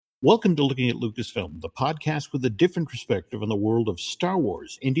Welcome to Looking at Lucasfilm, the podcast with a different perspective on the world of Star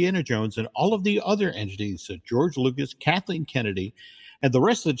Wars, Indiana Jones, and all of the other entities that George Lucas, Kathleen Kennedy, and the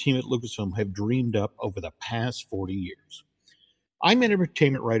rest of the team at Lucasfilm have dreamed up over the past 40 years. I'm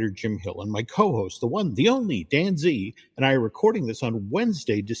entertainment writer Jim Hill, and my co-host, the one, the only, Dan Z, and I are recording this on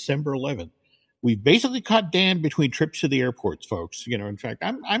Wednesday, December 11th. We basically caught Dan between trips to the airports, folks. In fact,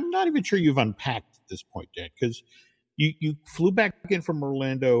 I'm not even sure you've unpacked at this point, Dan, because you flew back in from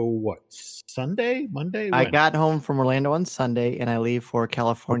Orlando, what, Sunday? Monday? When? I got home from Orlando on Sunday, and I leave for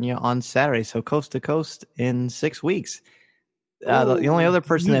California on Saturday, so coast to coast in 6 weeks. The only other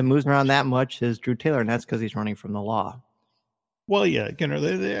person that moves around that much is Drew Taylor, and that's because he's running from the law. Well, yeah,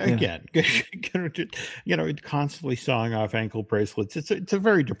 again, constantly sawing off ankle bracelets. It's a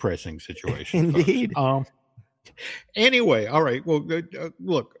very depressing situation. Indeed. Anyway, all right. Well,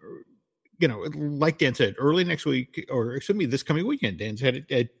 look, like Dan said, early next week, or excuse me, this coming weekend, Dan's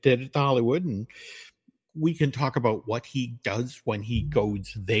headed to Hollywood, and we can talk about what he does when he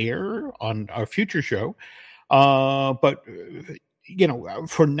goes there on our future show. But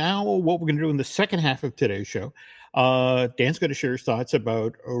for now, what we're going to do in the second half of today's show, Dan's going to share his thoughts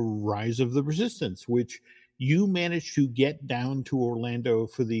about Rise of the Resistance, which you managed to get down to Orlando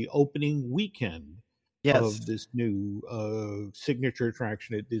for the opening weekend. Yes. Of this new signature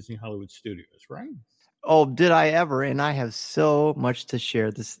attraction at Disney Hollywood Studios, right? Oh, did I ever? And I have so much to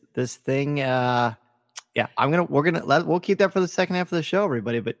share. This thing. We'll keep that for the second half of the show,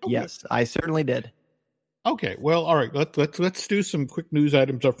 everybody. But okay. Yes, I certainly did. Okay, well, all right. Let's do some quick news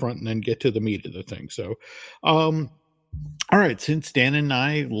items up front and then get to the meat of the thing. So, all right. Since Dan and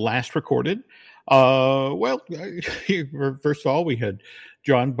I last recorded, first of all, we had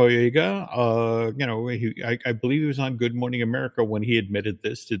John Boyega. I believe he was on Good Morning America when he admitted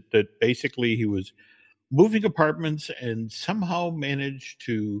this, that basically he was moving apartments and somehow managed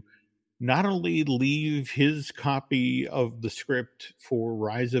to not only leave his copy of the script for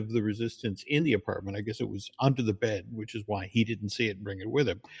Rise of the Resistance in the apartment, I guess it was under the bed, which is why he didn't see it and bring it with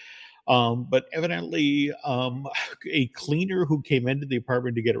him. But evidently, a cleaner who came into the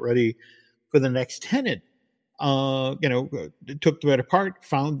apartment to get it ready for the next tenant, took the bed apart,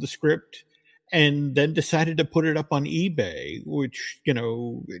 found the script, and then decided to put it up on eBay, which,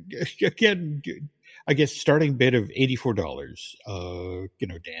 again, I guess starting bid of $84,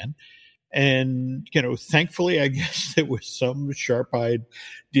 Dan. And, thankfully, I guess there was some sharp-eyed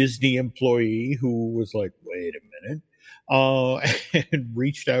Disney employee who was like, wait a minute, and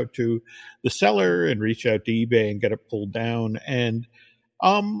reached out to the seller and reached out to eBay and got it pulled down. And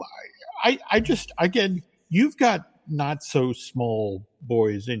again, you've got not so small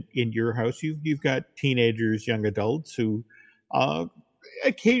boys in your house. You've got teenagers, young adults who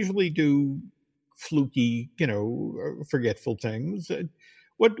occasionally do fluky, forgetful things.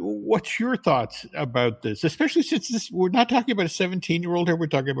 What's your thoughts about this? Especially since we're not talking about a 17-year-old here, we're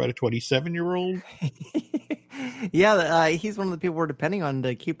talking about a 27-year-old. Yeah, he's one of the people we're depending on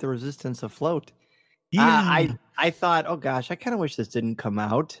to keep the Resistance afloat. Yeah. I thought, oh gosh, I kind of wish this didn't come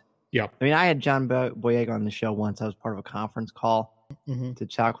out. Yeah. I mean, I had John Boyega on the show once. I was part of a conference call to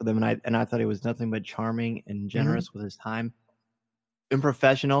talk with him, and I thought he was nothing but charming and generous with his time and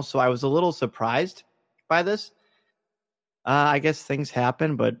professional. So I was a little surprised by this. I guess things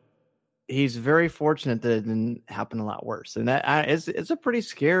happen, but he's very fortunate that it didn't happen a lot worse. And that it's a pretty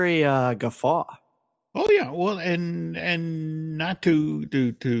scary guffaw. Oh yeah, well, and not to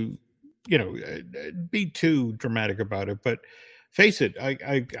be too dramatic about it, but face it,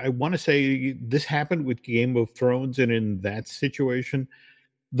 I want to say this happened with Game of Thrones, and in that situation,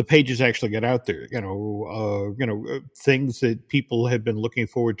 the pages actually get out there. Things that people had been looking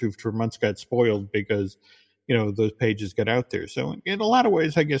forward to for months got spoiled because those pages got out there. So in a lot of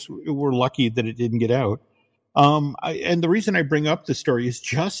ways, I guess we're lucky that it didn't get out. And the reason I bring up the story is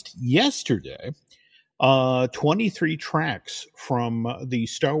just yesterday, 23 tracks from the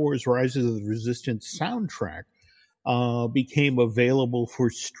Star Wars Rise of the Resistance soundtrack became available for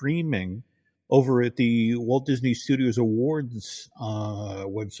streaming over at the Walt Disney Studios Awards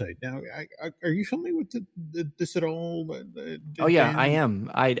website. Now, are you familiar with this at all? Oh yeah, I am.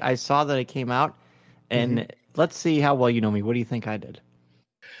 I saw that it came out, and let's see how well you know me. What do you think I did?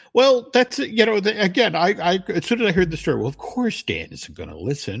 Well, that's, again, I as soon as I heard the story, well, of course Dan isn't going to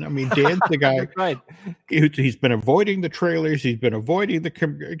listen. I mean, Dan's the guy, right. He's been avoiding the trailers. He's been avoiding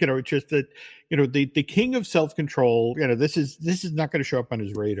it's just that, the king of self-control, this is not going to show up on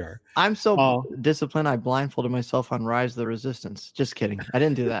his radar. I'm so disciplined. I blindfolded myself on Rise of the Resistance. Just kidding. I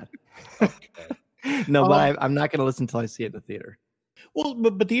didn't do that. Okay. No, but I'm not going to listen until I see it in the theater. Well,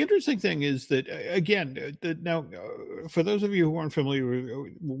 but the interesting thing is that again, now for those of you who aren't familiar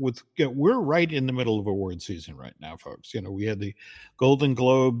with we're right in the middle of award season right now, folks. We had the Golden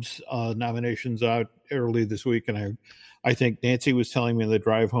Globes nominations out early this week, and I think Nancy was telling me on the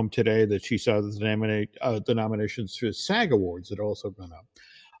drive home today that she saw that the nominations for SAG Awards had also gone up.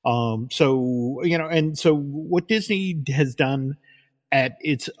 So what Disney has done at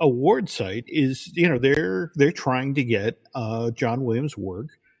its award site is, they're trying to get John Williams' work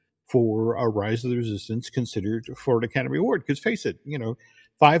for Rise of the Resistance considered for an Academy Award. Because face it,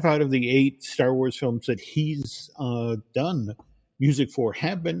 5 out of the 8 Star Wars films that he's done music for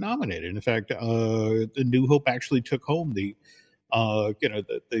have been nominated. In fact, The New Hope actually took home the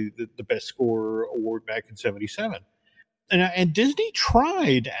best score award back in '77. And Disney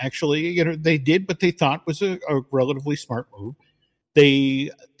tried, actually, they did what they thought was a relatively smart move. They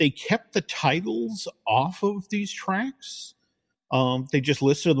kept the titles off of these tracks. They just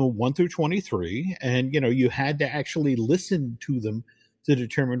listed them 1 through 23, and you had to actually listen to them to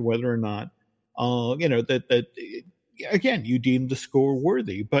determine whether or not that again you deemed the score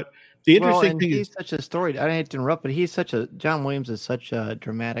worthy. But the interesting thing he's such a story. I hate to interrupt, but John Williams is such a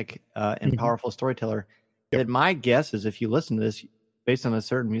dramatic and powerful storyteller that my guess is if you listen to this based on a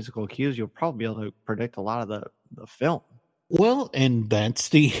certain musical cues, you'll probably be able to predict a lot of the film. Well, and that's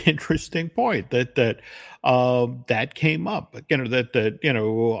the interesting point that came up, and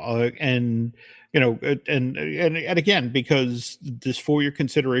again, because this 4-year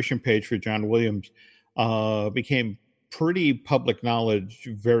consideration page for John Williams became pretty public knowledge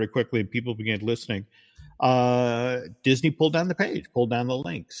very quickly, and people began listening. Disney pulled down the page, pulled down the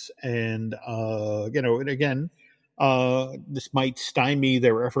links, and and again. This might stymie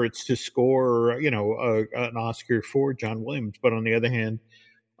their efforts to score, an Oscar for John Williams. But on the other hand,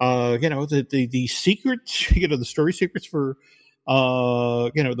 the secrets, the story secrets for,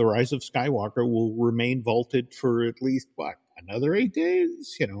 the Rise of Skywalker will remain vaulted for at least another 8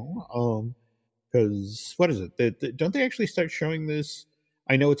 days. Because what is it? Don't they actually start showing this?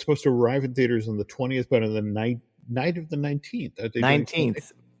 I know it's supposed to arrive in theaters on the 20th, but on the night of the 19th.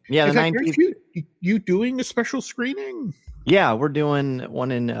 19th. Yeah, the 19th. You doing a special screening? Yeah, we're doing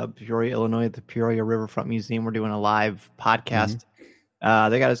one in Peoria, Illinois, at the Peoria Riverfront Museum. We're doing a live podcast.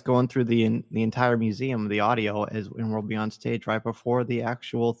 They got us going through the entire museum, the audio, and we'll be on stage right before the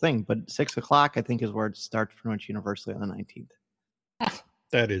actual thing. But 6:00, I think, is where it starts pretty much universally on the 19th.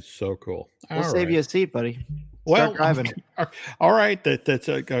 That is so cool. We'll save you a seat, buddy. Start driving. All right, that's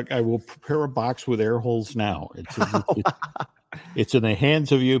I will prepare a box with air holes now. It's in the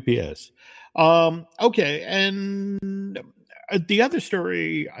hands of UPS. Okay, and the other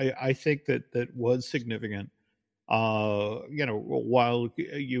story I think that was significant, while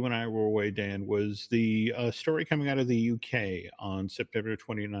you and I were away, Dan, was the story coming out of the UK on September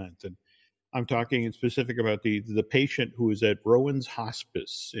 29th. And I'm talking in specific about the patient who was at Rowan's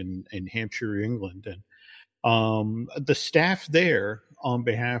Hospice in Hampshire, England. And the staff there, on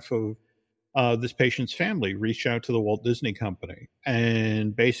behalf of this patient's family, reached out to the Walt Disney Company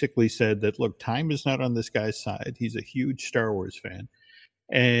and basically said that, look, time is not on this guy's side. He's a huge Star Wars fan.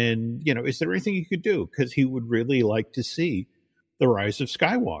 And, is there anything you could do? Because he would really like to see The Rise of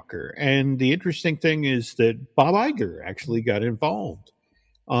Skywalker. And the interesting thing is that Bob Iger actually got involved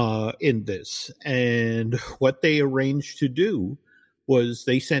in this. And what they arranged to do was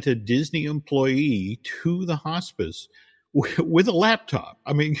they sent a Disney employee to the hospice with a laptop.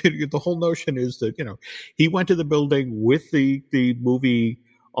 I mean, the whole notion is that, he went to the building with the movie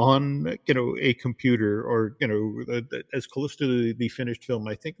on, a computer, or, as close to the finished film.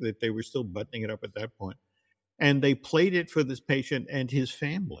 I think that they were still buttoning it up at that point. And they played it for this patient and his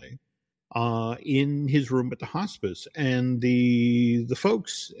family in his room at the hospice. And the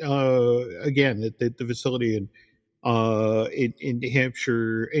folks, again, at the facility in New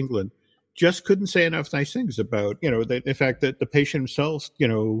Hampshire, England, just couldn't say enough nice things about, the fact that the patient himself,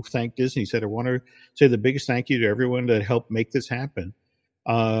 thanked Disney. He said, I want to say the biggest thank you to everyone that helped make this happen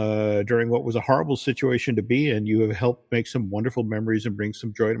during what was a horrible situation to be in. You have helped make some wonderful memories and bring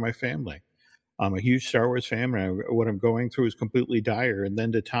some joy to my family. I'm a huge Star Wars fan, and what I'm going through is completely dire. And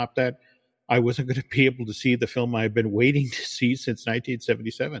then to top that, I wasn't going to be able to see the film I've been waiting to see since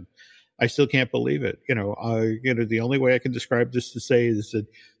 1977. I still can't believe it. The only way I can describe this to say is that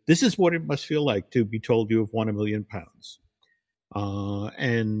this is what it must feel like to be told you have won £1 million.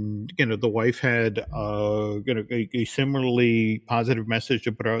 And the wife had a similarly positive message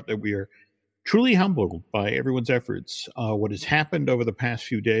to put out, that we are truly humbled by everyone's efforts. What has happened over the past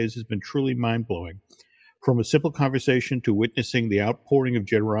few days has been truly mind-blowing. From a simple conversation to witnessing the outpouring of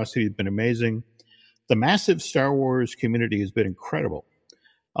generosity has been amazing. The massive Star Wars community has been incredible.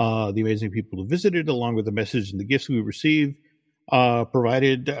 the amazing people who visited, along with the message and the gifts we received,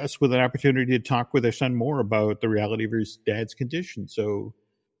 provided us with an opportunity to talk with our son more about the reality of his dad's condition. So,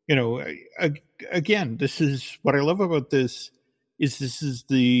 again, this is what I love about this. This is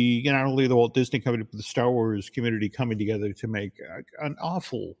the not only the Walt Disney Company, but the Star Wars community coming together to make an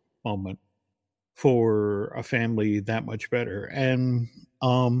awful moment for a family that much better. And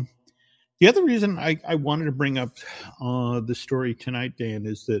the other reason I wanted to bring up the story tonight, Dan,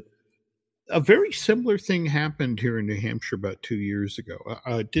 is that a very similar thing happened here in New Hampshire about 2 years ago.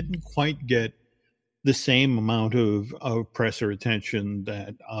 Didn't quite get the same amount of press or attention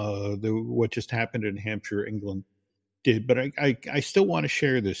that what just happened in Hampshire, England did, but I still want to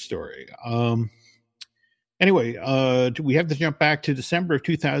share this story. Anyway, we have to jump back to December of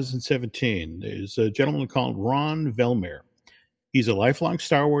 2017. There's a gentleman called Ron Velmer. He's a lifelong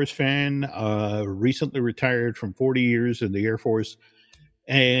Star Wars fan, recently retired from 40 years in the Air Force,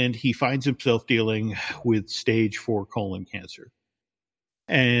 and he finds himself dealing with stage 4 colon cancer.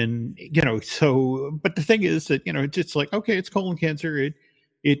 And, but the thing is that, it's just like, okay, it's colon cancer.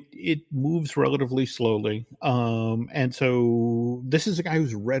 It moves relatively slowly. And so this is a guy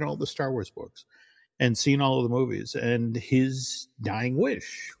who's read all the Star Wars books and seen all of the movies. And his dying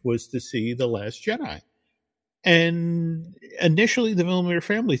wish was to see The Last Jedi. And initially the Villeneuve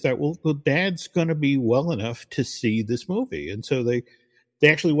family thought, well, Dad's going to be well enough to see this movie. And so they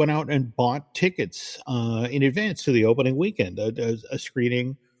actually went out and bought tickets in advance to the opening weekend, a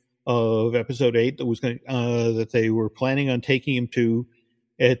screening of Episode 8 that they were planning on taking him to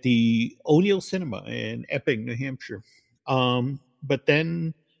at the O'Neill Cinema in Epping, New Hampshire. But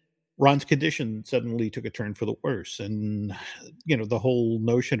then Ron's condition suddenly took a turn for the worse. And, the whole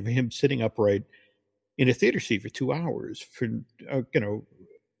notion of him sitting upright in a theater seat for 2 hours, 2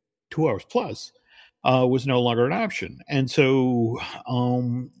 hours plus, was no longer an option. And so,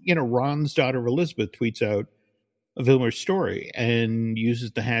 Ron's daughter Elizabeth tweets out Vilmer's story and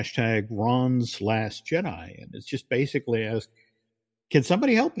uses the hashtag Ron's Last Jedi. And it's just basically asked, can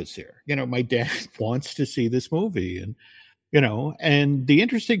somebody help us here? My dad wants to see this movie. And, and the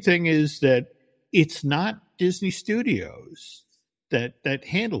interesting thing is that it's not Disney Studios that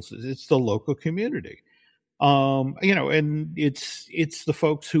handles this. It's the local community. And it's the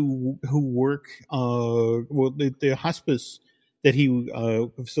folks who work, the hospice that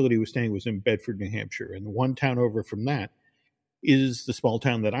the facility was staying was in Bedford, New Hampshire. And one town over from that is the small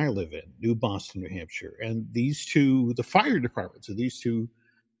town that I live in, New Boston, New Hampshire. And the fire departments of these two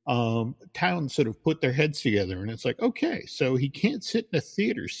towns sort of put their heads together. And it's like, okay, so he can't sit in a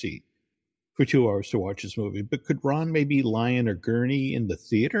theater seat for 2 hours to watch this movie, but could Ron maybe lie in a gurney in the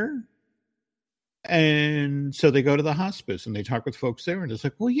theater? And so they go to the hospice and they talk with folks there, and it's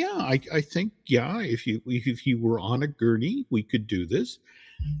like, well, yeah, I think, yeah, if you were on a gurney, we could do this.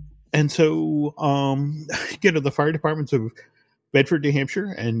 And so, the fire departments of Bedford, New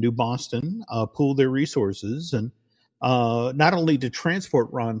Hampshire and New Boston pool their resources, and not only to transport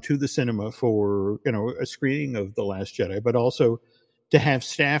Ron to the cinema for, a screening of The Last Jedi, but also to have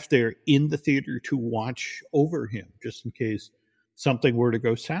staff there in the theater to watch over him, just in case something were to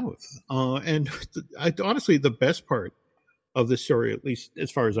go south. And honestly, the best part of this story, at least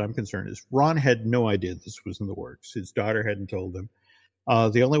as far as I'm concerned, is Ron had no idea this was in the works. His daughter hadn't told him.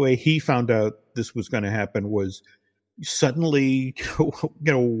 The only way he found out this was going to happen was suddenly,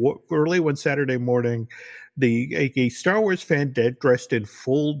 early one Saturday morning, a Star Wars fan dressed in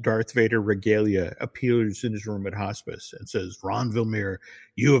full Darth Vader regalia appears in his room at hospice and says, "Ron Vilmer,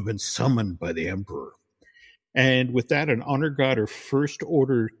 you have been summoned by the Emperor." And with that, an honor guard or first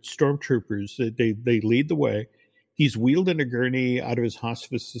order stormtroopers, they lead the way. He's wheeled in a gurney out of his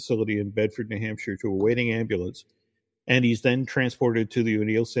hospice facility in Bedford, New Hampshire, to a waiting ambulance. And he's then transported to the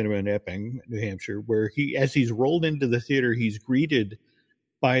O'Neill Cinema in Epping, New Hampshire, where as he's rolled into the theater, he's greeted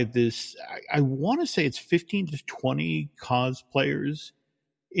by this, I want to say it's 15 to 20 cosplayers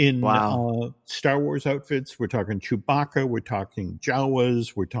in Star Wars outfits. We're talking Chewbacca, we're talking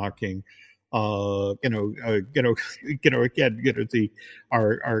Jawas, we're talking again,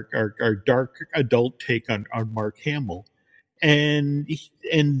 our dark adult take on Mark Hamill, and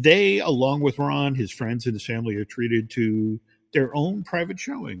they, along with Ron, his friends and his family, are treated to their own private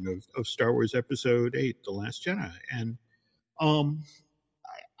showing of Star Wars Episode 8, The Last Jedi. And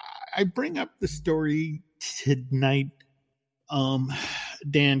I bring up the story tonight,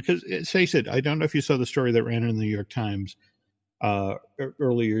 Dan, because face it, I don't know if you saw the story that ran in the New York Times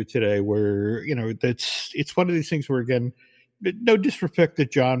earlier today, where it's one of these things where, again, no disrespect to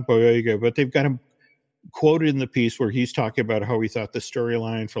John Boyega, but they've got him quoted in the piece where he's talking about how he thought the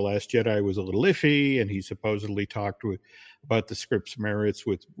storyline for Last Jedi was a little iffy, and he supposedly talked with about the script's merits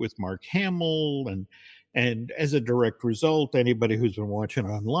with Mark Hamill, and as a direct result, anybody who's been watching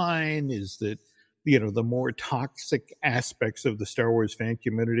online is that, you know, the more toxic aspects of the Star Wars fan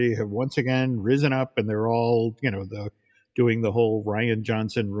community have once again risen up, and they're all, you know, doing the whole Rian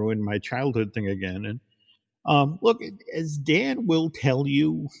Johnson ruined my childhood thing again. And look, as Dan will tell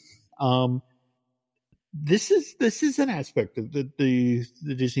you, this is an aspect of the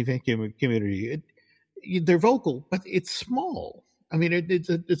Disney fan community. They're vocal, but it's small. I mean,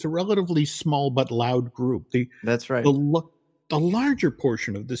 it's a relatively small but loud group. That's right. The larger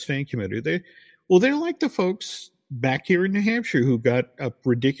portion of this fan community, they're like the folks back here in New Hampshire who got up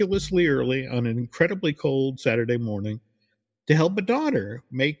ridiculously early on an incredibly cold Saturday morning to help a daughter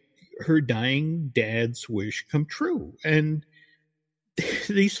make her dying dad's wish come true. And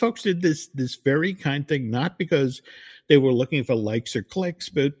these folks did this very kind thing, not because they were looking for likes or clicks,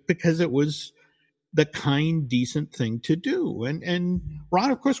 but because it was the kind, decent thing to do. And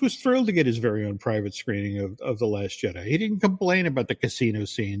Ron, of course, was thrilled to get his very own private screening of The Last Jedi. He didn't complain about the casino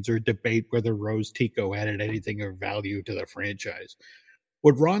scenes or debate whether Rose Tico added anything of value to the franchise.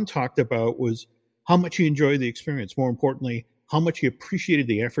 What Ron talked about was how much he enjoyed the experience. More importantly, how much he appreciated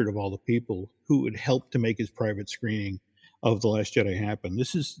the effort of all the people who had helped to make his private screening of The Last Jedi happen.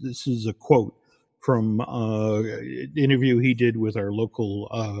 This is a quote from an interview he did with our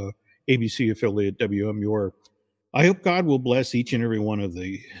local ABC affiliate WMUR. I hope God will bless each and every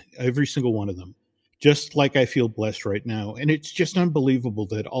single one of them, just like I feel blessed right now. And it's just unbelievable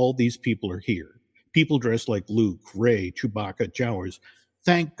that all these people are here. People dressed like Luke, Rey, Chewbacca, Jawas.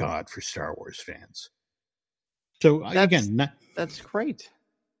 Thank God for Star Wars fans. So that's great.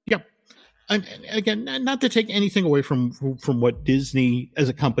 Yep. And again, not to take anything away from what Disney as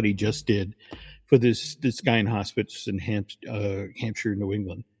a company just did for this guy in hospice in Hampshire, New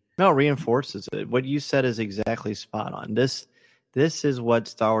England. No, it reinforces it. What you said is exactly spot on. This is what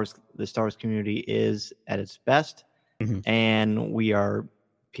the Star Wars community is at its best. Mm-hmm. And we are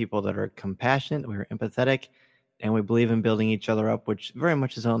people that are compassionate, we are empathetic, and we believe in building each other up, which very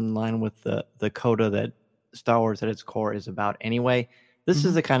much is in line with the coda that Star Wars at its core is about anyway. This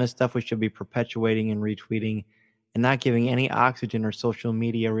is the kind of stuff we should be perpetuating and retweeting and not giving any oxygen or social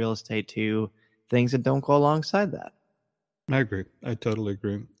media real estate to things that don't go alongside that. I agree. I totally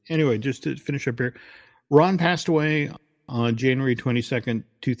agree. Anyway, just to finish up here, Ron passed away on January 22nd,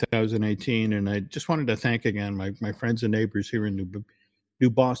 2018, and I just wanted to thank again my friends and neighbors here in New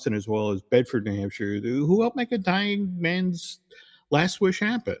Boston as well as Bedford, New Hampshire, who helped make a dying man's last wish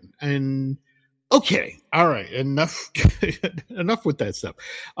happen. And okay, all right, enough with that stuff.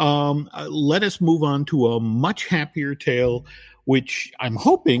 Let us move on to a much happier tale, which I'm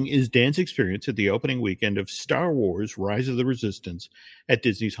hoping is Dan's experience at the opening weekend of Star Wars Rise of the Resistance at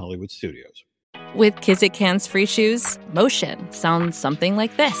Disney's Hollywood Studios. With Kizik hands-free shoes, motion sounds something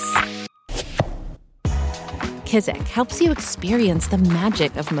like this. Kizik helps you experience the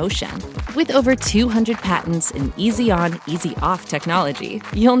magic of motion. With over 200 patents and easy-on, easy-off technology,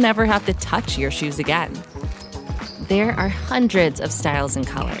 you'll never have to touch your shoes again. There are hundreds of styles and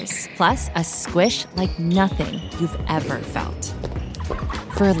colors, plus a squish like nothing you've ever felt.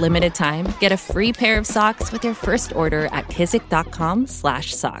 For a limited time, get a free pair of socks with your first order at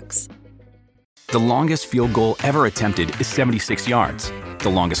kizik.com/socks. The longest field goal ever attempted is 76 yards. The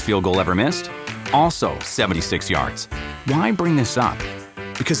longest field goal ever missed? Also 76 yards. Why bring this up?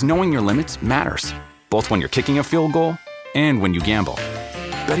 Because knowing your limits matters, both when you're kicking a field goal and when you gamble.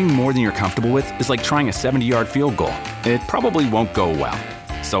 Betting more than you're comfortable with is like trying a 70-yard field goal. It probably won't go well.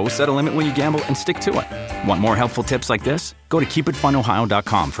 So set a limit when you gamble and stick to it. Want more helpful tips like this? Go to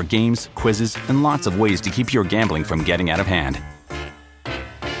keepitfunohio.com for games, quizzes, and lots of ways to keep your gambling from getting out of hand.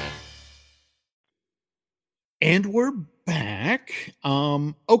 And we're back.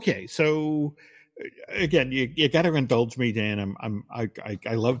 Okay, so again, you got to indulge me, Dan.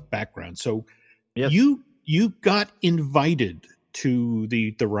 I love background. So yes. You got invited to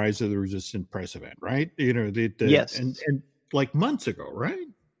the Rise of the Resistance press event, right? You know, yes, and like months ago, right?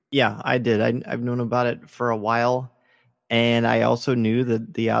 Yeah, I did. I've known about it for a while, and I also knew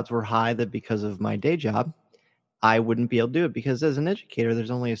that the odds were high that because of my day job, I wouldn't be able to do it, because as an educator, there's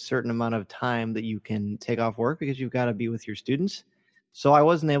only a certain amount of time that you can take off work because you've got to be with your students. So I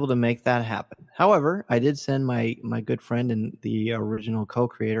wasn't able to make that happen. However, I did send my good friend and the original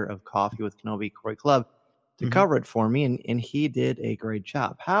co-creator of Coffee with Kenobi, Corey Clubb, to cover it for me, and he did a great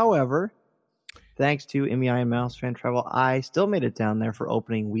job. However, thanks to MEI and Mouse Fan Travel, I still made it down there for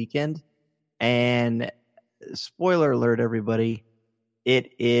opening weekend. And spoiler alert, everybody,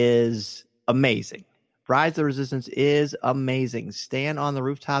 it is amazing. Rise of the Resistance is amazing. Stand on the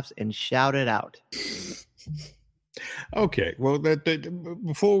rooftops and shout it out. Okay. Well,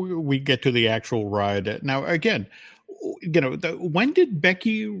 before we get to the actual ride, now again, when did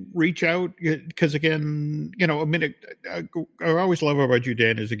Becky reach out? Because again, I mean, I always love about you,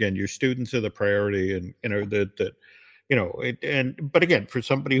 Dan, is again, your students are the priority, and but again, for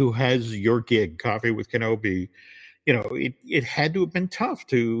somebody who has your gig, Coffee with Kenobi, it had to have been tough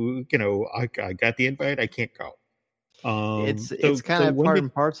to, I got the invite, I can't go. It's kind of part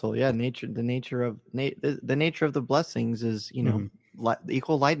and parcel. Yeah. The nature of the blessings is,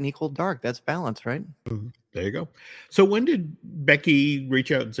 equal light and equal dark. That's balance, right? Mm-hmm. There you go. So when did Becky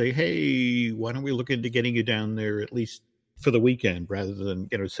reach out and say, hey, why don't we look into getting you down there at least for the weekend rather than,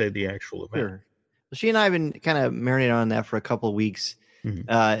 say the actual event? Sure. Well, she and I have been kind of marinating on that for a couple of weeks,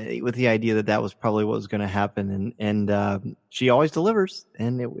 with the idea that was probably what was going to happen. And she always delivers,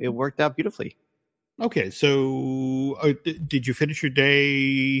 and it worked out beautifully. Okay. So did you finish your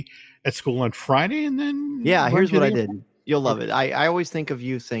day at school on Friday and then? Yeah, here's what I did. You'll love it. I always think of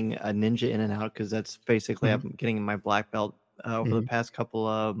you saying a ninja in and out because that's basically I'm getting my black belt over the past couple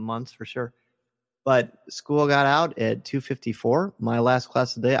of months for sure. But school got out at 2:54. My last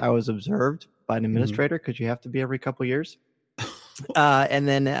class of the day, I was observed by an administrator because you have to be every couple of years. And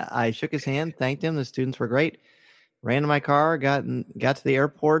then I shook his hand, thanked him. The students were great. Ran to my car, got to the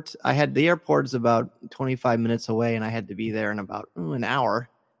airport. The airport's about 25 minutes away, and I had to be there in about an hour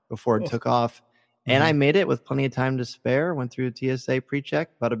before it took off. And I made it with plenty of time to spare. Went through the TSA pre-check,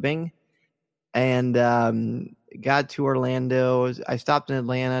 bada bing, and got to Orlando. I stopped in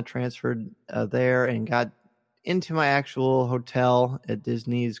Atlanta, transferred there, and got into my actual hotel at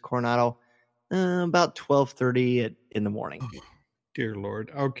Disney's Coronado about 12:30 in the morning. Oh, dear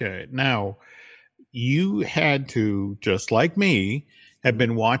Lord. Okay, now you had to, just like me, have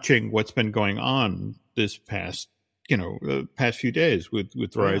been watching what's been going on this past few days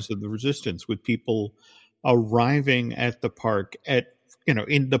with Rise of the Resistance, with people arriving at the park at,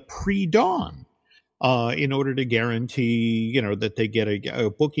 in the pre-dawn, in order to guarantee, that they get a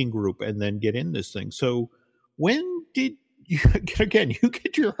booking group and then get in this thing. So when did you, again, you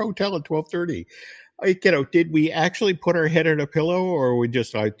get your hotel at 12:30? Did we actually put our head in a pillow, or we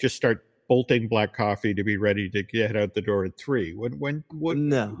just start bolting black coffee to be ready to get out the door at 3?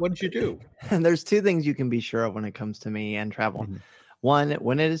 No. What did you do? And there's two things you can be sure of when it comes to me and travel. One,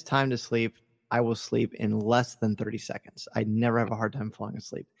 when it is time to sleep, I will sleep in less than 30 seconds. I never have a hard time falling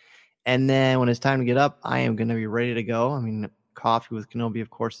asleep. And then when it's time to get up, I am going to be ready to go. I mean, Coffee with Kenobi,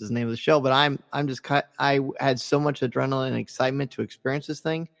 of course, is the name of the show, but I had so much adrenaline and excitement to experience this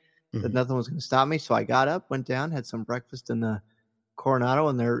thing that nothing was going to stop me. So I got up, went down, had some breakfast in the Coronado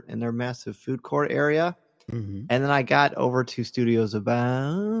in their massive food court area, and then I got over to studios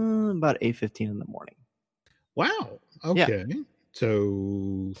about 8:15 in the morning. Wow. Okay. Yeah.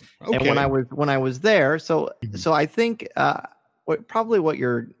 So and when I was there, so I think probably what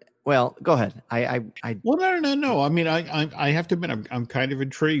you're. Well, go ahead. Well, no. I mean, I have to admit, I'm kind of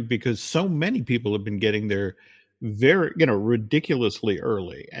intrigued because so many people have been getting there very, ridiculously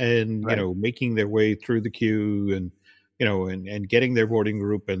early, and making their way through the queue, and and getting their boarding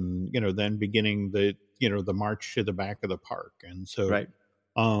group, and then beginning the the march to the back of the park. And so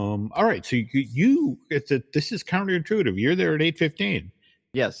all right, so this is counterintuitive. You're there at 8:15.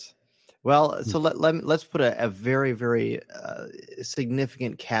 Yes. Well, so let's put a very, very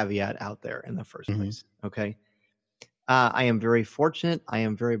significant caveat out there in the first place. Okay. I am very fortunate. I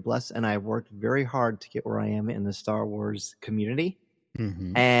am very blessed, and I worked very hard to get where I am in the Star Wars community.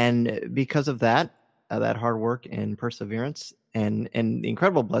 And because of that hard work and perseverance and the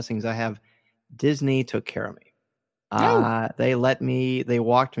incredible blessings I have, Disney took care of me. They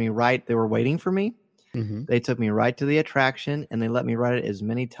walked me right. They were waiting for me. They took me right to the attraction, and they let me ride it as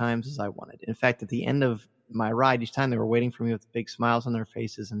many times as I wanted. In fact, at the end of my ride, each time they were waiting for me with big smiles on their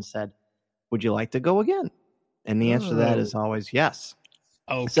faces and said, "Would you like to go again?" And the answer to that is always yes.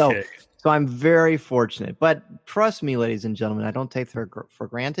 Okay. So I'm very fortunate. But trust me, ladies and gentlemen, I don't take for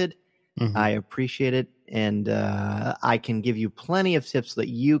granted. I appreciate it, and I can give you plenty of tips so that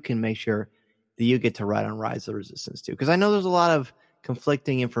you can make sure that you get to ride on Rise of the Resistance too. Because I know there's a lot of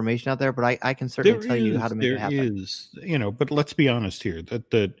conflicting information out there, but I can certainly tell you how to make it happen. There is, but let's be honest here,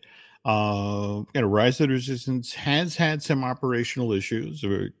 that Rise of the Resistance has had some operational issues,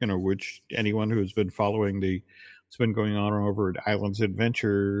 which anyone who's been following it's been going on over at Islands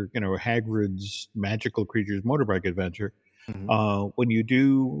Adventure, Hagrid's Magical Creatures Motorbike Adventure. When you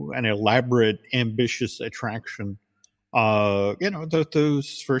do an elaborate, ambitious attraction,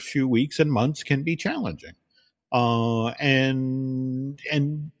 those first few weeks and months can be challenging. And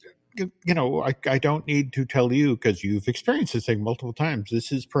I don't need to tell you, because you've experienced this thing multiple times.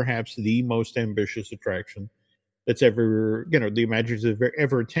 This is perhaps the most ambitious attraction that's ever, the imaginative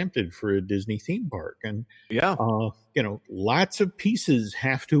ever attempted for a Disney theme park. And, lots of pieces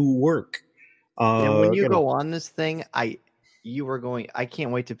have to work. And when you go on this thing, I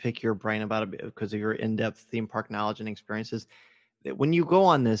can't wait to pick your brain about it because of your in-depth theme park knowledge and experiences. When you go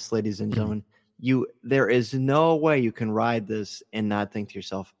on this, ladies and gentlemen, there is no way you can ride this and not think to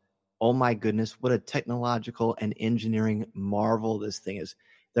yourself, oh my goodness, what a technological and engineering marvel this thing is.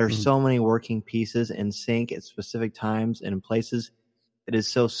 There are so many working pieces in sync at specific times and in places. It is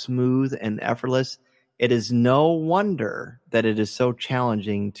so smooth and effortless. It is no wonder that it is so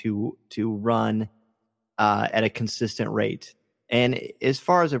challenging to run at a consistent rate. And as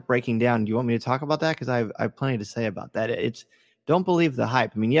far as it breaking down, do you want me to talk about that? Because I have plenty to say about that. Don't believe the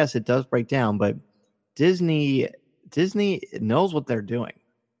hype. I mean, yes, it does break down, but Disney knows what they're doing.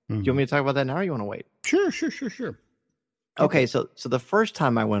 Do you want me to talk about that now, or you want to wait? Sure. Okay, so the first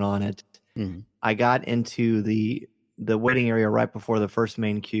time I went on it, I got into the waiting area right before the first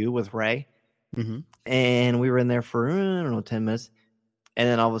main queue with Ray, and we were in there for 10 minutes, and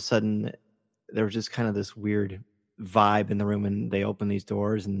then all of a sudden there was just kind of this weird vibe in the room, and they opened these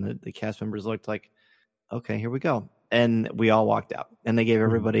doors, and the cast members looked like, okay, here we go. And we all walked out, and they gave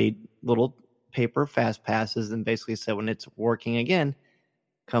everybody little paper fast passes and basically said, when it's working again,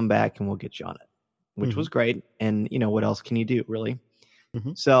 come back and we'll get you on it, which was great. And, what else can you do, really?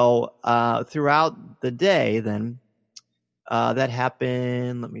 So throughout the day, then that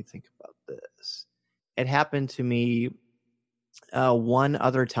happened. Let me think about this. It happened to me one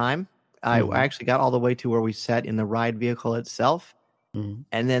other time. I actually got all the way to where we sat in the ride vehicle itself. And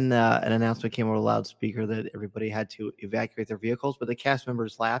then an announcement came over the loudspeaker that everybody had to evacuate their vehicles. But the cast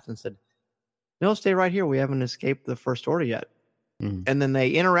members laughed and said, no, stay right here. We haven't escaped the first order yet. And then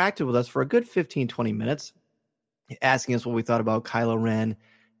they interacted with us for a good 15, 20 minutes, asking us what we thought about Kylo Ren,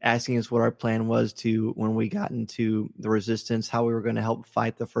 asking us what our plan was when we got into the Resistance, how we were going to help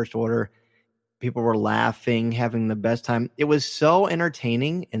fight the First Order. People were laughing, having the best time. It was so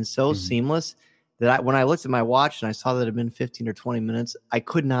entertaining and so seamless that when I looked at my watch and I saw that it had been 15 or 20 minutes, I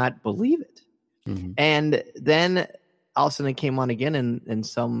could not believe it. And then all of a sudden it came on again, and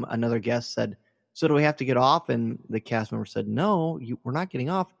another guest said, so do we have to get off? And the cast member said, no, we're not getting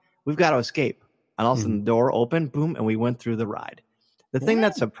off. We've got to escape. And all of a sudden the door opened, boom, and we went through the ride. The thing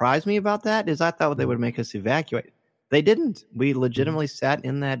that surprised me about that is I thought they would make us evacuate. They didn't. We legitimately sat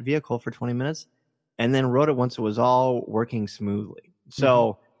in that vehicle for 20 minutes and then rode it once it was all working smoothly.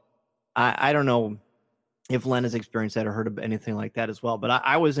 So I don't know if Len has experienced that or heard of anything like that as well, but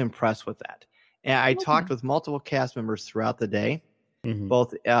I was impressed with that. And I talked with multiple cast members throughout the day,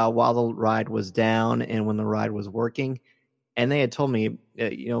 both while the ride was down and when the ride was working. And they had told me,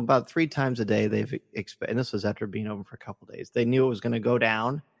 about 3 times a day and this was after being open for a couple of days. They knew it was going to go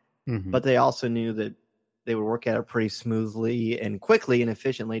down, but they also knew that they would work at it pretty smoothly and quickly and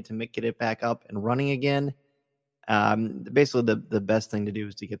efficiently to get it back up and running again. Basically, the best thing to do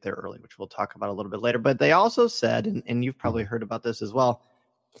is to get there early, which we'll talk about a little bit later. But they also said, and you've probably heard about this as well,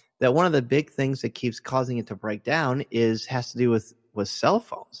 that one of the big things that keeps causing it to break down has to do with cell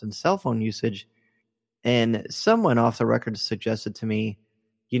phones and cell phone usage. And someone off the record suggested to me,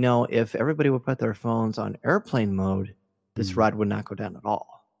 if everybody would put their phones on airplane mode, this ride would not go down at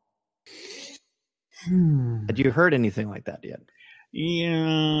all. Had you heard anything like that yet?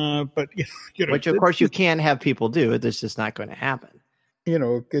 Yeah, but which of course you can have people do it. It's just not going to happen.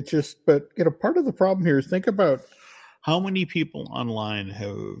 Part of the problem here is think about how many people online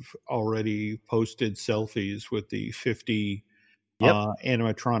have already posted selfies with the 50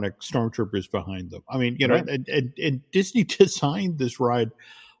 animatronic stormtroopers behind them. I mean, and Disney designed this ride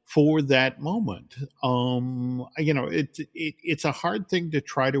for that moment. It's a hard thing to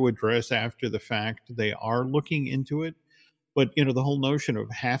try to address after the fact. They are looking into it, but the whole notion of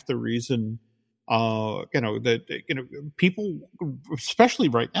half the reason, people, especially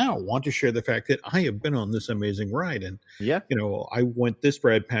right now, want to share the fact that I have been on this amazing ride, and I went this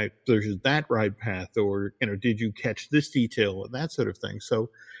ride path versus that ride path, or did you catch this detail, and that sort of thing. So,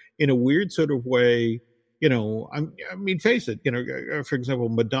 in a weird sort of way, face it. For example,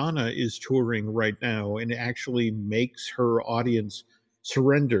 Madonna is touring right now, and actually makes her audience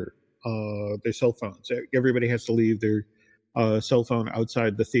surrender their cell phones. Everybody has to leave their cell phone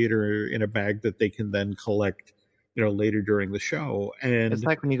outside the theater in a bag that they can then collect, later during the show. And it's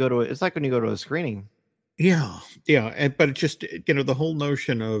like when you go to a screening. Yeah. But it's just, the whole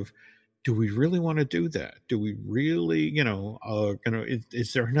notion of, do we really want to do that? Do we really,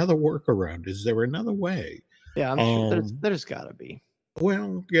 is there another workaround? Is there another way? Yeah, I'm sure there's got to be.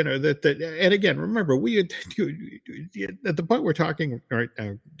 Well, that, and again, remember, we at the point we're talking right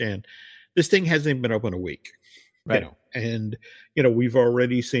now, Dan, this thing hasn't even been open a week. Right. And we've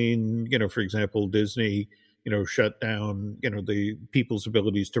already seen, for example, Disney, shut down, the people's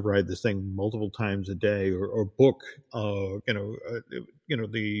abilities to ride this thing multiple times a day, or book,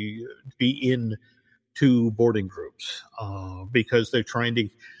 be in 2 boarding groups, because they're trying to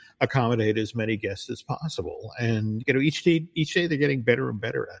accommodate as many guests as possible. And each day they're getting better and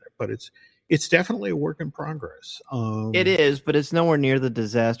better at it. But it's definitely a work in progress. It is, but it's nowhere near the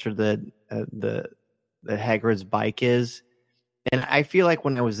disaster that Hagrid's bike is. And I feel like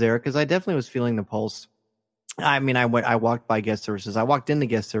when I was there, because I definitely was feeling the pulse. I mean, I walked by guest services. I walked into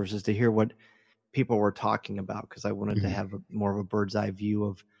guest services to hear what people were talking about, because I wanted to have more of a bird's eye view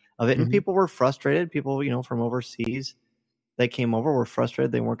of it. And people were frustrated. People, from overseas that came over were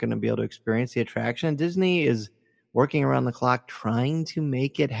frustrated. They weren't going to be able to experience the attraction. And Disney is working around the clock trying to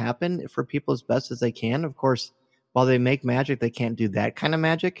make it happen for people as best as they can. Of course, while they make magic, they can't do that kind of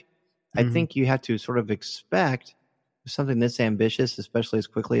magic. I think you have to sort of expect something this ambitious, especially as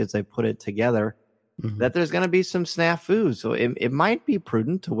quickly as they put it together, that there's going to be some snafus. So it might be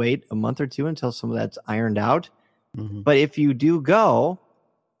prudent to wait a month or 2 until some of that's ironed out. But if you do go,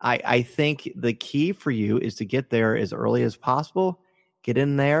 I think the key for you is to get there as early as possible. Get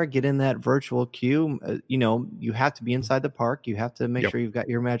in there, get in that virtual queue. You have to be inside the park. You have to make sure you've got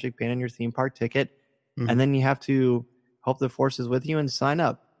your Magic Band and your theme park ticket. And then you have to hope the force is with you and sign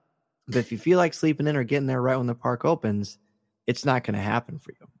up. But if you feel like sleeping in or getting there right when the park opens, it's not going to happen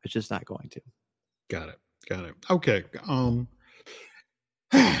for you. It's just not going to. Got it. Okay.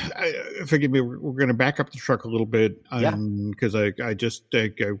 Forgive me. We're going to back up the truck a little bit, because I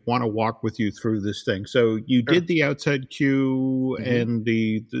want to walk with you through this thing. So you did the outside queue and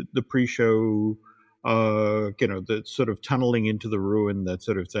the pre-show, the sort of tunneling into the ruin, that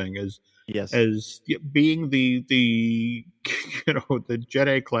sort of thing. As being the the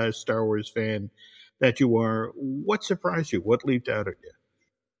Jedi class Star Wars fan that you are, what surprised you? What leaped out at you?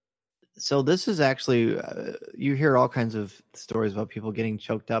 So this is actually, you hear all kinds of stories about people getting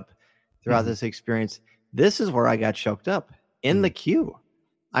choked up throughout this experience. This is where I got choked up, in the queue.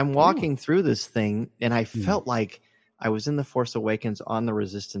 I'm walking through this thing, and I felt like I was in The Force Awakens on the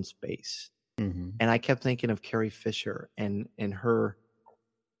Resistance base. And I kept thinking of Carrie Fisher and her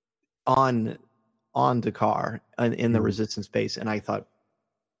on Dakar in the Resistance base. And I thought,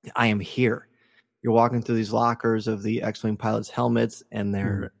 I am here. You're walking through these lockers of the X-Wing pilots' helmets and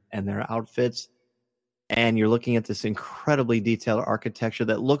their outfits, and you're looking at this incredibly detailed architecture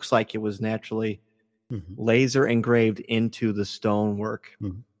that looks like it was naturally laser engraved into the stonework.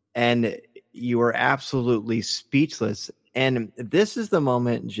 And you are absolutely speechless. And this is the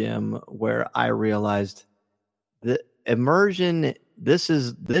moment, Jim, where I realized that immersion, this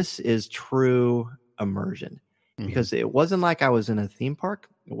is true immersion. Because it wasn't like I was in a theme park.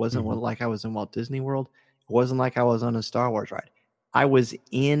 It wasn't like I was in Walt Disney World. It wasn't like I was on a Star Wars ride. I was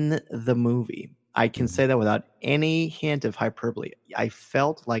in the movie. I can say that without any hint of hyperbole. I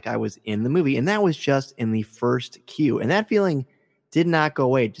felt like I was in the movie, and that was just in the first queue. And that feeling did not go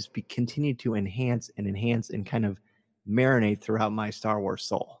away. It just continued to enhance and kind of marinate throughout my Star Wars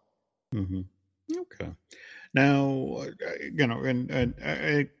soul. Okay. Now,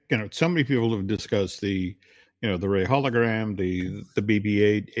 so many people have discussed the the Rey hologram, the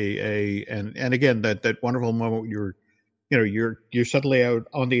BB-8 AA, and again that wonderful moment you're suddenly out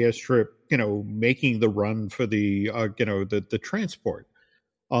on the airstrip, making the run for the the transport.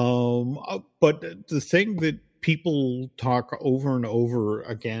 But the thing that people talk over and over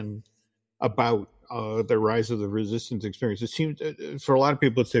again about the Rise of the Resistance experience, it seems for a lot of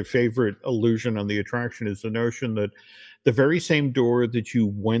people it's their favorite illusion on the attraction, is the notion that the very same door that you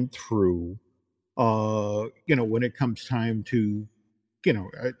went through, when it comes time to,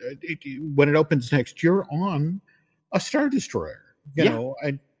 when it opens next, you're on a Star Destroyer,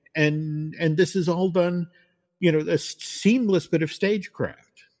 and this is all done, a seamless bit of stagecraft.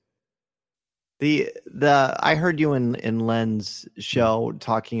 I heard you in Len's show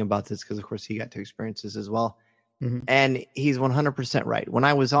talking about this, because of course he got to experience this as well, and he's 100% right. When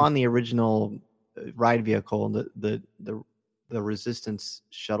I was on the original ride vehicle, the Resistance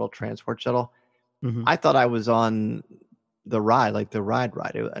shuttle, transport shuttle, I thought I was on the ride, like the ride,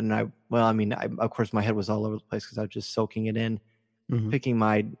 and of course my head was all over the place because I was just soaking it in, picking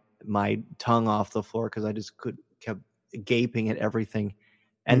my tongue off the floor because I just kept gaping at everything.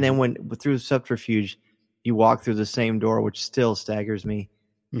 And then through subterfuge, you walk through the same door, which still staggers me.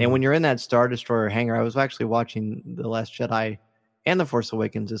 And when you're in that Star Destroyer hangar, I was actually watching The Last Jedi and The Force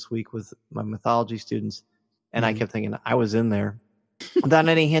Awakens this week with my mythology students, and I kept thinking I was in there without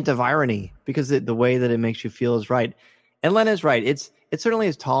any hint of irony, because the way that it makes you feel is right. And Len is right. It's certainly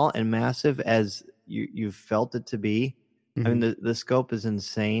as tall and massive as you felt it to be. Mm-hmm. I mean, the scope is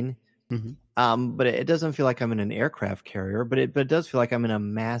insane. Mm-hmm. But it doesn't feel like I'm in an aircraft carrier, but it does feel like I'm in a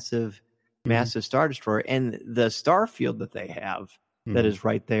massive Star Destroyer. And the star field that they have that is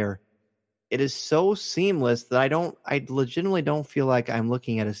right there, it is so seamless that I legitimately don't feel like I'm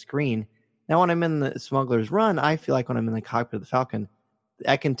looking at a screen. Now, when I'm in the Smuggler's Run, I feel like when I'm in the cockpit of the Falcon,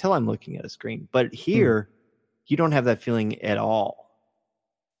 I can tell I'm looking at a screen. But here, you don't have that feeling at all.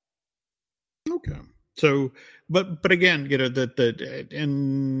 Okay. So, but again, that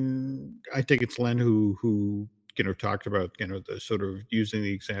and I think it's Len who talked about the sort of using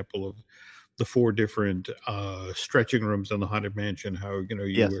the example of the 4 different stretching rooms in the Haunted Mansion. How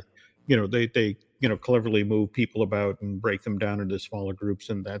were they cleverly move people about and break them down into smaller groups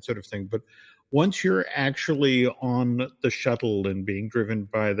and that sort of thing. But once you're actually on the shuttle and being driven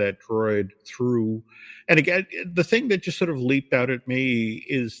by that droid through, and again, the thing that just sort of leaped out at me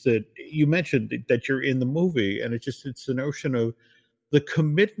is that you mentioned that you're in the movie, and it's the notion of the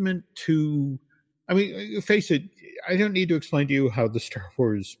commitment to, I mean, face it, I don't need to explain to you how the Star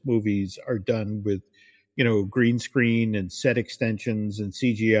Wars movies are done with, green screen and set extensions and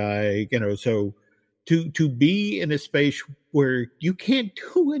CGI, so to be in a space where you can't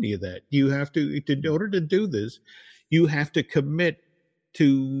do any of that. You have to in order to do this, you have to commit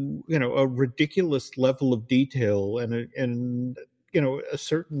to, a ridiculous level of detail and a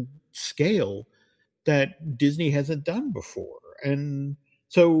certain scale that Disney hasn't done before. And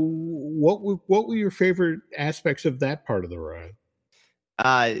so what were your favorite aspects of that part of the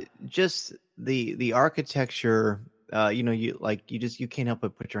ride? Just the architecture, you can't help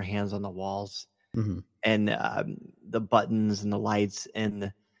but put your hands on the walls. And the buttons and the lights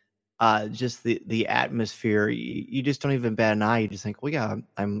and just the atmosphere. You just don't even bat an eye. You just think, well, yeah,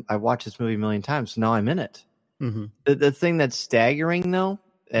 I watched this movie a million times, so now I'm in it. The thing that's staggering, though,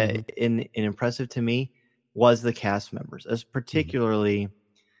 and impressive to me, was the cast members, as particularly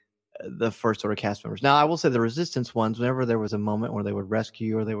the First Order cast members. Now, I will say the Resistance ones, whenever there was a moment where they would rescue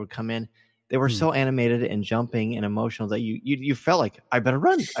you or they would come in, they were so animated and jumping and emotional that you felt like, I better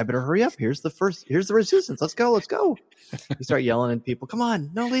run. I better hurry up. Here's the Resistance. Let's go. You start yelling at people. Come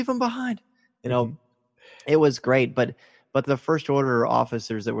on. No, leave them behind. It was great. But the First Order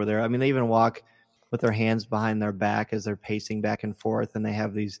officers that were there, I mean, they even walk with their hands behind their back as they're pacing back and forth. And they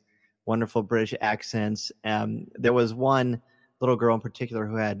have these wonderful British accents. There was one little girl in particular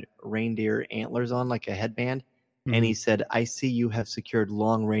who had reindeer antlers on, like a headband. And he said, I see you have secured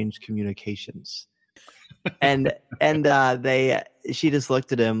long-range communications. and she just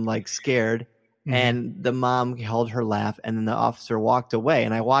looked at him like scared. And the mom held her laugh, and then the officer walked away.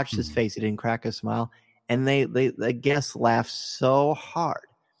 And I watched his face. He didn't crack a smile. And the guests laughed so hard.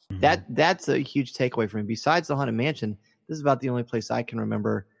 That's a huge takeaway for me. Besides the Haunted Mansion, this is about the only place I can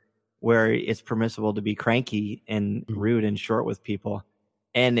remember where it's permissible to be cranky and rude and short with people.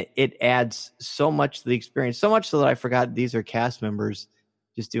 And it adds so much to the experience, so much so that I forgot these are cast members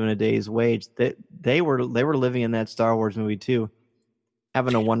just doing a day's wage. That they were living in that Star Wars movie too,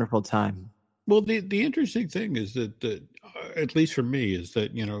 having a wonderful time. Well, the interesting thing is that at least for me, is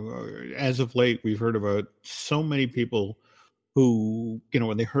that as of late we've heard about so many people who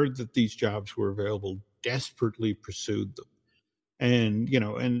when they heard that these jobs were available, desperately pursued them, and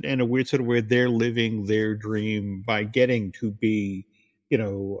and a weird sort of where they're living their dream by getting to be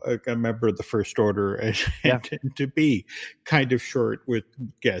a member of the First Order and to be kind of short with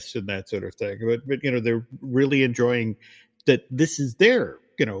guests and that sort of thing. But they're really enjoying that this is their,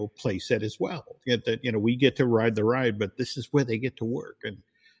 play set as well. That, we get to ride the ride, but this is where they get to work and,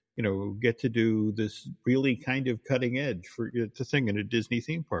 get to do this really kind of cutting edge for the thing in a Disney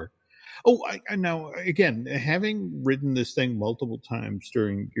theme park. Oh, I now, again, having ridden this thing multiple times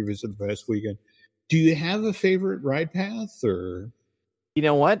during your visit the past weekend, do you have a favorite ride path or... You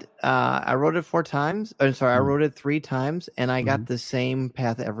know what? I rode it 4 times. I'm sorry, I rode it 3 times, and I got the same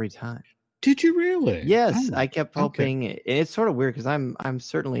path every time. Did you really? Yes, I kept hoping. Okay. It's sort of weird because I'm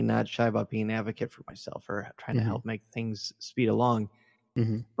certainly not shy about being an advocate for myself or trying to help make things speed along.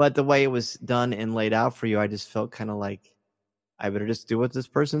 But the way it was done and laid out for you, I just felt kind of like I better just do what this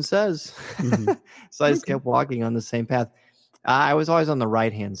person says. So I just kept walking on the same path. I was always on the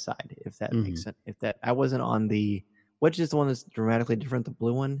right-hand side, if that makes sense. I wasn't on the... Which is the one that's dramatically different? The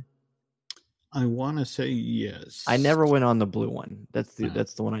blue one? I want to say yes. I never went on the blue one. That's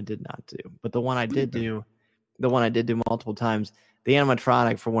the one I did not do. But the one I did do, multiple times, the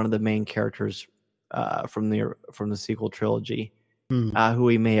animatronic for one of the main characters from the sequel trilogy, who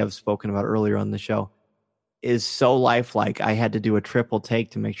we may have spoken about earlier on the show, is so lifelike. I had to do a triple take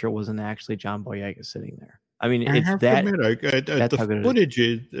to make sure it wasn't actually John Boyega sitting there. I mean, I it's have that. to admit, the footage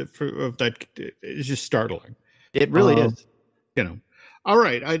of that is just startling. It really is. All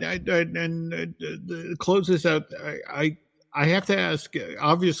right. And close this out. I have to ask.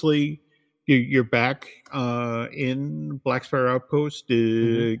 Obviously, you're back in Black Spire Outpost.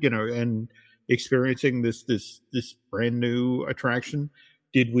 And experiencing this brand new attraction.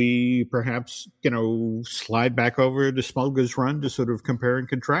 Did we perhaps slide back over to Smuggler's Run to sort of compare and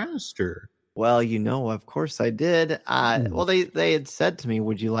contrast, or? Well, of course I did. Well, they had said to me,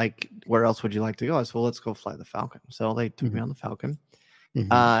 where else would you like to go? I said, well, let's go fly the Falcon. So they took me on the Falcon.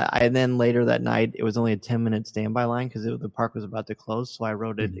 And then later that night, it was only a 10-minute standby line because the park was about to close. So I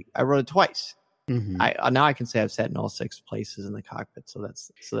rode it. I rode it twice. Now I can say I've sat in all 6 places in the cockpit. So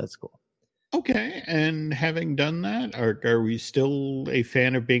that's cool. Okay, and having done that, are we still a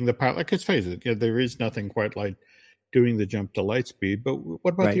fan of being the pilot? Because face it, there is nothing quite like doing the jump to light speed. But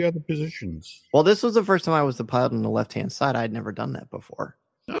what about the other positions? Well, this was the first time I was the pilot on the left-hand side. I'd never done that before.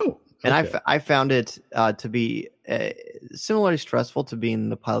 Oh, okay. And I found it to be similarly stressful to being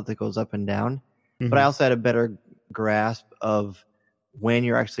the pilot that goes up and down. But I also had a better grasp of when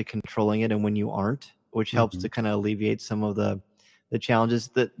you're actually controlling it and when you aren't, which helps to kind of alleviate some of the challenges.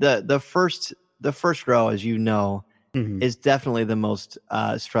 The first row, as you know, is definitely the most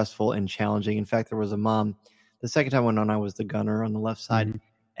stressful and challenging. In fact, there was a mom. The second time I went on, I was the gunner on the left side,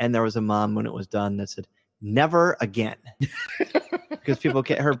 and there was a mom when it was done that said, "Never again," because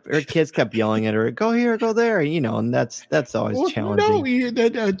her kids kept yelling at her, "Go here, go there," and that's always challenging.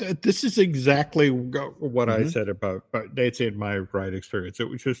 No, this is exactly what I said about dates in my ride experience. It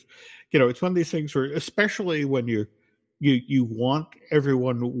was just, it's one of these things where, especially when you want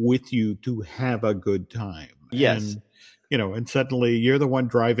everyone with you to have a good time. Yes. And suddenly you're the one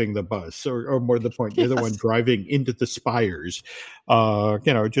driving the bus, or more to the point, you're the one driving into the spires. It's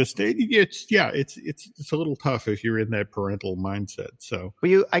a little tough if you're in that parental mindset. So,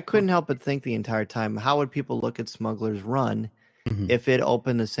 I couldn't help but think the entire time, how would people look at Smuggler's Run if it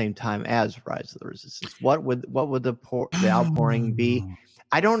opened the same time as Rise of the Resistance? What would the outpouring be?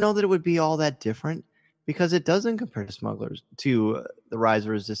 I don't know that it would be all that different, because it doesn't compare to the Rise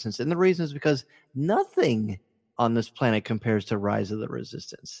of Resistance. And the reason is because nothing on this planet compares to Rise of the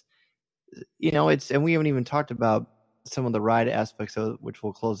Resistance. And we haven't even talked about some of the ride aspects of it, which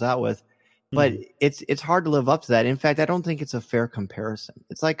we'll close out with, but it's hard to live up to that. In fact, I don't think it's a fair comparison.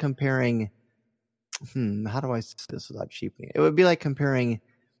 It's like comparing, how do I say this without cheapening it? It would be like comparing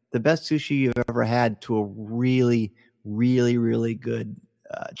the best sushi you've ever had to a really, really, really good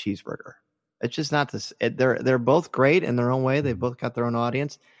cheeseburger. It's just not this. They're both great in their own way. They both got their own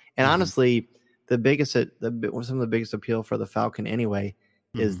audience. And honestly, some of the biggest appeal for the Falcon anyway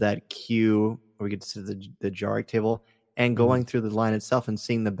is that queue where we get to see the Jarek table and going through the line itself and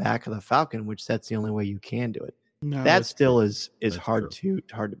seeing the back of the Falcon, which that's the only way you can do it. No, that still is hard to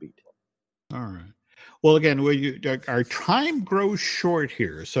beat. All right. Well, again, our time grows short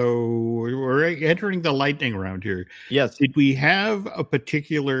here, so we're entering the lightning round here. Yes. Did we have a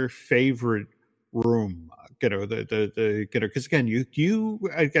particular favorite room? Because again,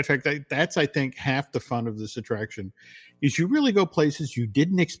 in fact, that's I think half the fun of this attraction is you really go places you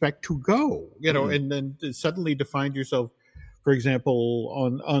didn't expect to go. And then suddenly to find yourself, for example,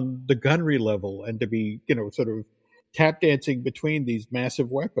 on the gunnery level, and to be sort of tap dancing between these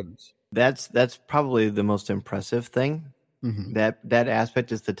massive weapons. That's probably the most impressive thing. That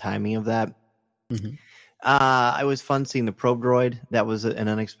aspect is the timing of that. It was fun seeing the probe droid. That was an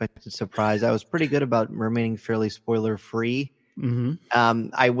unexpected surprise. I was pretty good about remaining fairly spoiler free.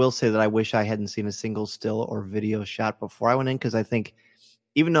 I will say that I wish I hadn't seen a single still or video shot before I went in, because I think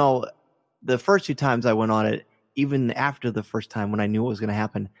even though the first 2 times I went on it, even after the first time when I knew what was going to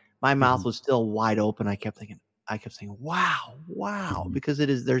happen, my mouth was still wide open. I kept saying, wow, because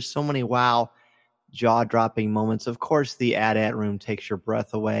there's so many wow, jaw-dropping moments. Of course, the AT-AT room takes your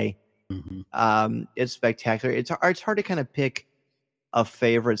breath away. It's spectacular. It's hard to kind of pick a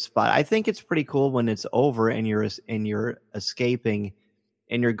favorite spot. I think it's pretty cool when it's over and you're escaping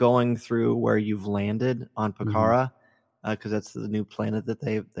and you're going through where you've landed on Pakara, because that's the new planet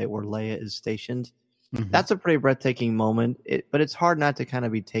that where Leia is stationed. That's a pretty breathtaking moment. But it's hard not to kind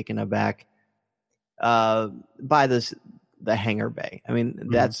of be taken aback by the hangar bay. I mean,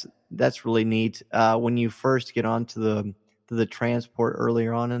 that's really neat. When you first get onto the transport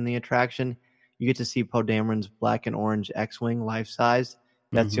earlier on in the attraction, you get to see Poe Dameron's black and orange X-Wing life-size.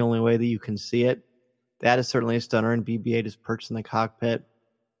 That's the only way that you can see it. That is certainly a stunner, and BB-8 is perched in the cockpit.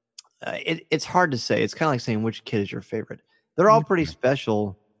 It's hard to say. It's kind of like saying which kid is your favorite. They're all pretty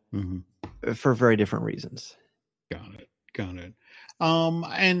special for very different reasons. Got it.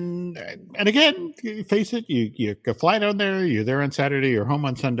 And again, face it, you fly down there, you're there on Saturday, you're home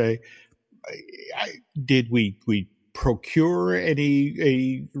on Sunday. Did we procure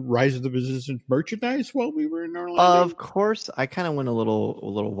any Rise of the Resistance merchandise while we were in Orlando? Of course, I kind of went a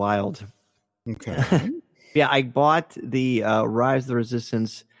little wild. Okay. Yeah, I bought the Rise of the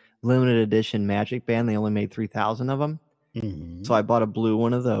Resistance limited edition Magic Band. They only made 3,000 of them, so I bought a blue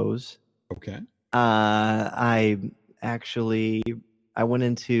one of those. Okay. I went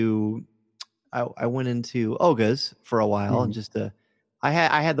into Oga's for a while and just I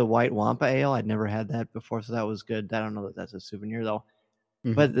had the white Wampa ale. I'd never had that before, so that was good. I don't know that that's a souvenir though.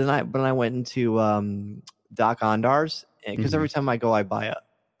 But then I went into Doc Ondar's because every time I go, I buy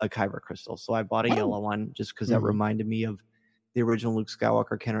a Kyber crystal. So I bought a yellow one just because that reminded me of the original Luke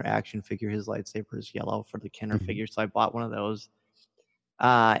Skywalker Kenner action figure. His lightsaber is yellow for the Kenner figure, so I bought one of those.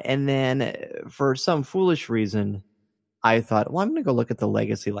 And then for some foolish reason, I thought, well, I'm going to go look at the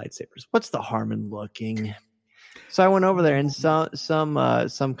Legacy lightsabers. What's the harm in looking? So I went over there, and some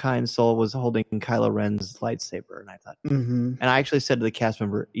kind soul was holding Kylo Ren's lightsaber, and I thought, and I actually said to the cast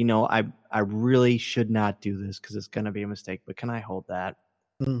member, I really should not do this because it's going to be a mistake, but can I hold that?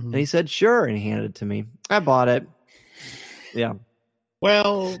 And he said, sure, and he handed it to me. I bought it. Yeah.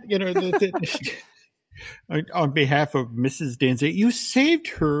 Well, on behalf of Mrs. Danzig, you saved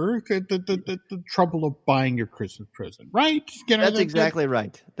her the trouble of buying your Christmas present, right? That's exactly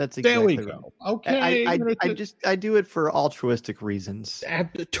right. That's exactly there we right. go. Okay. I do it for altruistic reasons.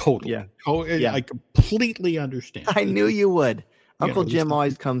 Totally. Yeah. I completely understand. I knew you would. Uncle Jim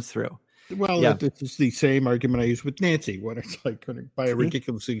always comes through. Well, this is the same argument I use with Nancy when it's like going to buy a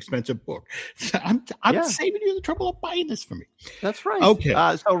ridiculously expensive book. So I'm saving you the trouble of buying this for me. That's right. Okay.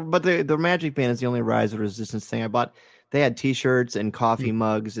 But the Magic Band is the only Rise of Resistance thing I bought. They had T-shirts and coffee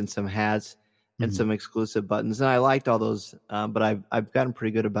mugs and some hats and some exclusive buttons, and I liked all those. But I've gotten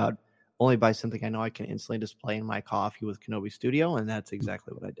pretty good about only buy something I know I can instantly display in my coffee with Kenobi Studio, and that's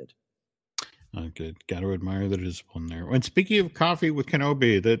exactly what I did. Good. Got to admire the discipline there. And speaking of coffee with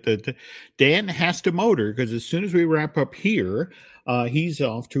Kenobi, that Dan has to motor because as soon as we wrap up here, he's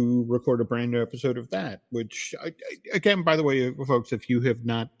off to record a brand new episode of that. Which, again, by the way, folks, if you have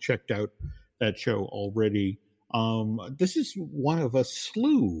not checked out that show already, this is one of a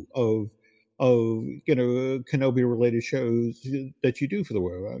slew of Kenobi related shows that you do for the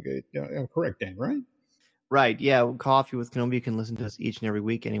world. I'm correct, Dan, right? Right. Yeah. Coffee with Kenobi. You can listen to us each and every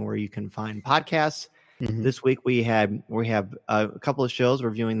week anywhere you can find podcasts. This week we have a couple of shows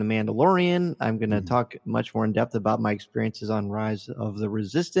reviewing The Mandalorian. I'm going to talk much more in depth about my experiences on Rise of the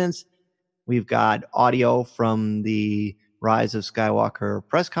Resistance. We've got audio from the Rise of Skywalker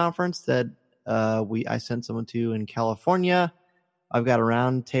press conference that I sent someone to in California. I've got a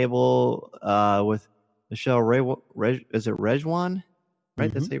round table with Michelle is it Rejwan?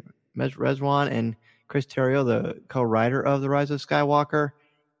 Right? That's it. Rejwan and Chris Terrio, the co-writer of The Rise of Skywalker.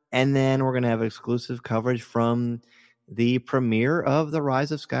 And then we're going to have exclusive coverage from the premiere of The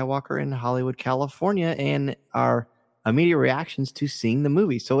Rise of Skywalker in Hollywood, California, and our immediate reactions to seeing the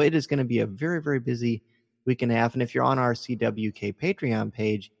movie. So it is going to be a very, very busy week and a half. And if you're on our CWK Patreon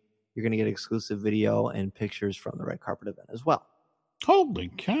page, you're going to get exclusive video and pictures from the red carpet event as well. Holy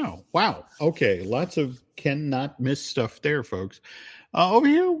cow. Wow. Okay. Lots of cannot miss stuff there, folks. Over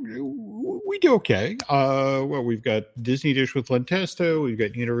here, we do okay. We've got Disney Dish with Len Testo. We've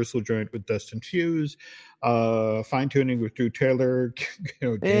got Universal Joint with Dustin Fuse. Fine Tuning with Drew Taylor.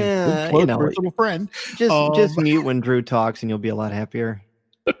 Personal friend. Just mute when Drew talks and you'll be a lot happier.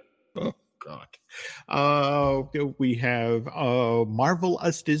 Oh, God. We have Marvel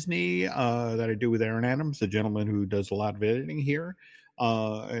Us Disney that I do with Aaron Adams, the gentleman who does a lot of editing here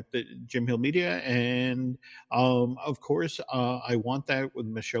at the Jim Hill Media. And of course, I Want That with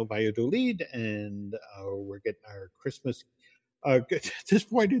Michelle Valladolid. And we're getting our Christmas. At this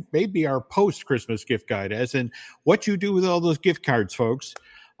point, it may be our post-Christmas gift guide, as in what you do with all those gift cards, folks.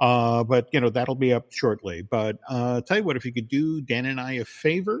 But, that'll be up shortly. But tell you what, if you could do Dan and I a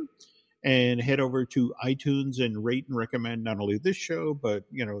favor and head over to iTunes and rate and recommend not only this show, but,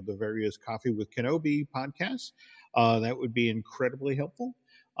 the various Coffee with Kenobi podcasts, that would be incredibly helpful.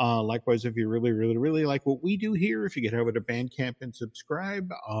 Likewise, if you really, really, really like what we do here, if you get over to Bandcamp and subscribe,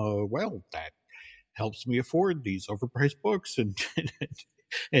 that helps me afford these overpriced books and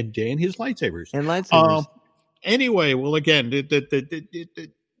Dan his lightsabers. And lightsabers. Anyway, well, again,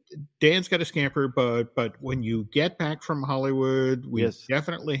 Dan's got a scamper, but when you get back from Hollywood, we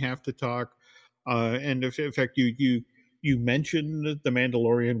definitely have to talk. And in fact, you mentioned The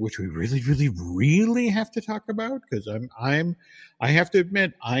Mandalorian, which we really, really, really have to talk about, because I have to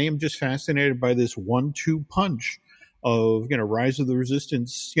admit, I am just fascinated by this 1-2 punch of, Rise of the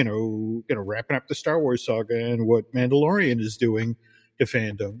Resistance, wrapping up the Star Wars saga and what Mandalorian is doing to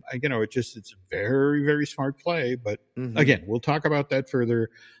fandom. It's a very, very smart play. But again, we'll talk about that further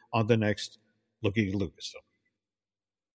on the next Looking at Lucasfilm.